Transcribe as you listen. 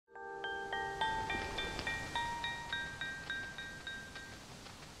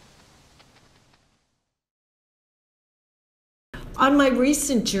On my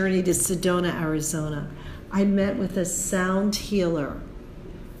recent journey to Sedona, Arizona, I met with a sound healer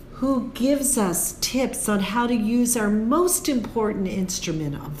who gives us tips on how to use our most important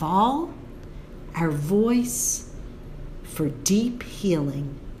instrument of all, our voice, for deep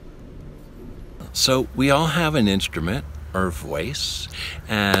healing. So we all have an instrument, our voice,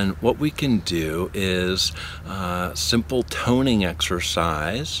 and what we can do is a simple toning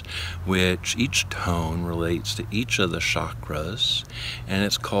exercise, which each tone relates to each of the chakras, and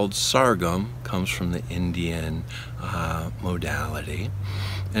it's called sargam, comes from the Indian modality.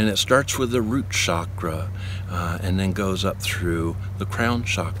 And it starts with the root chakra and then goes up through the crown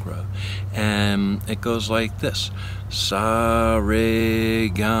chakra. And it goes like this. Sa re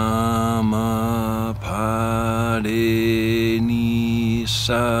ga ma pa de ni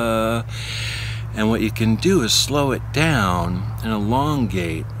sa. And what you can do is slow it down and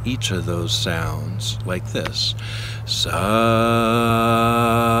elongate each of those sounds like this. Sa.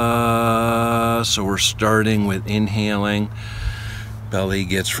 So we're starting with inhaling. Belly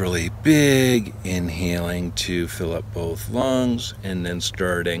gets really big, inhaling to fill up both lungs, and then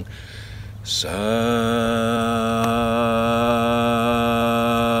starting sa.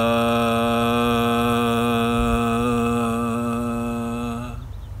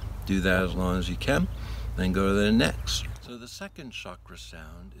 Do that as long as you can, then go to the next. So the second chakra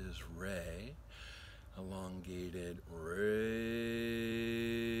sound is re, elongated re.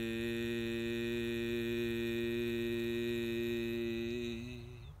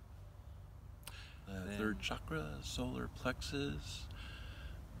 Third chakra, solar plexus,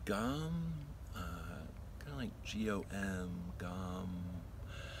 gum, kind of like G-O-M, gum.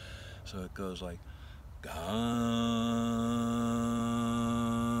 So it goes like gum.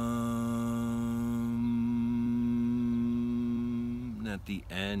 And at the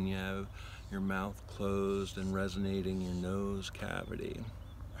end, you have your mouth closed and resonating your nose cavity.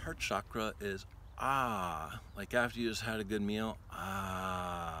 Heart chakra is ah, like after you just had a good meal,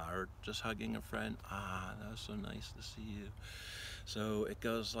 ah, or just hugging a friend, ah, that was so nice to see you. So it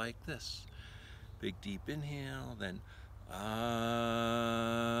goes like this. Big deep inhale, then ah.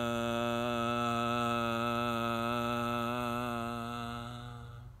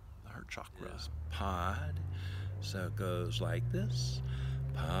 The heart chakra is pod, so it goes like this.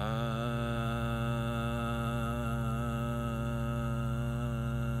 Pod.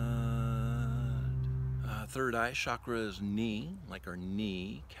 Third eye chakra is knee, like our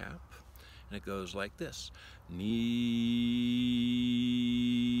knee cap, and it goes like this. Knee.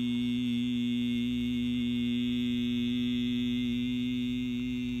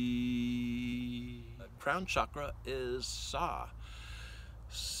 Crown chakra is sa.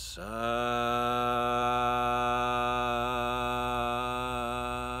 Sa.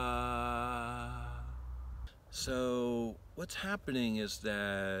 So what's happening is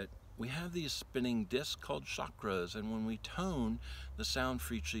that we have these spinning discs called chakras, and when we tone the sound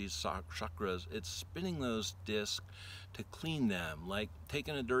for each of these chakras, it's spinning those discs to clean them, like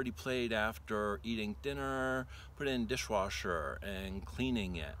taking a dirty plate after eating dinner, put it in dishwasher and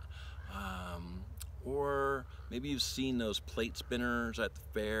cleaning it. Or maybe you've seen those plate spinners at the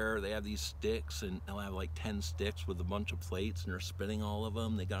fair. They have these sticks, and they'll have like 10 sticks with a bunch of plates, and they're spinning all of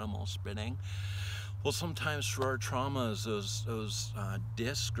them. They got them all spinning. Well, sometimes through our traumas, those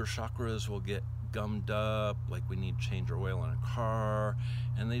discs or chakras will get gummed up, like we need to change our oil in a car,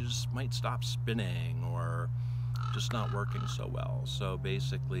 and they just might stop spinning or just not working so well. So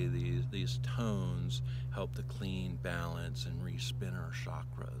basically these tones help to clean, balance, and respin our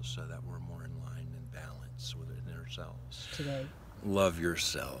chakras so that we're more in line and balance within ourselves. Today. Love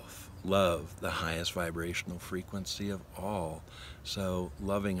yourself. Love, the highest vibrational frequency of all. So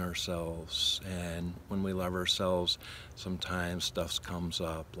loving ourselves, and when we love ourselves, sometimes stuff comes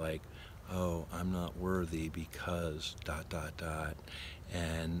up like, oh, I'm not worthy because ...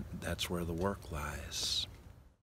 And that's where the work lies.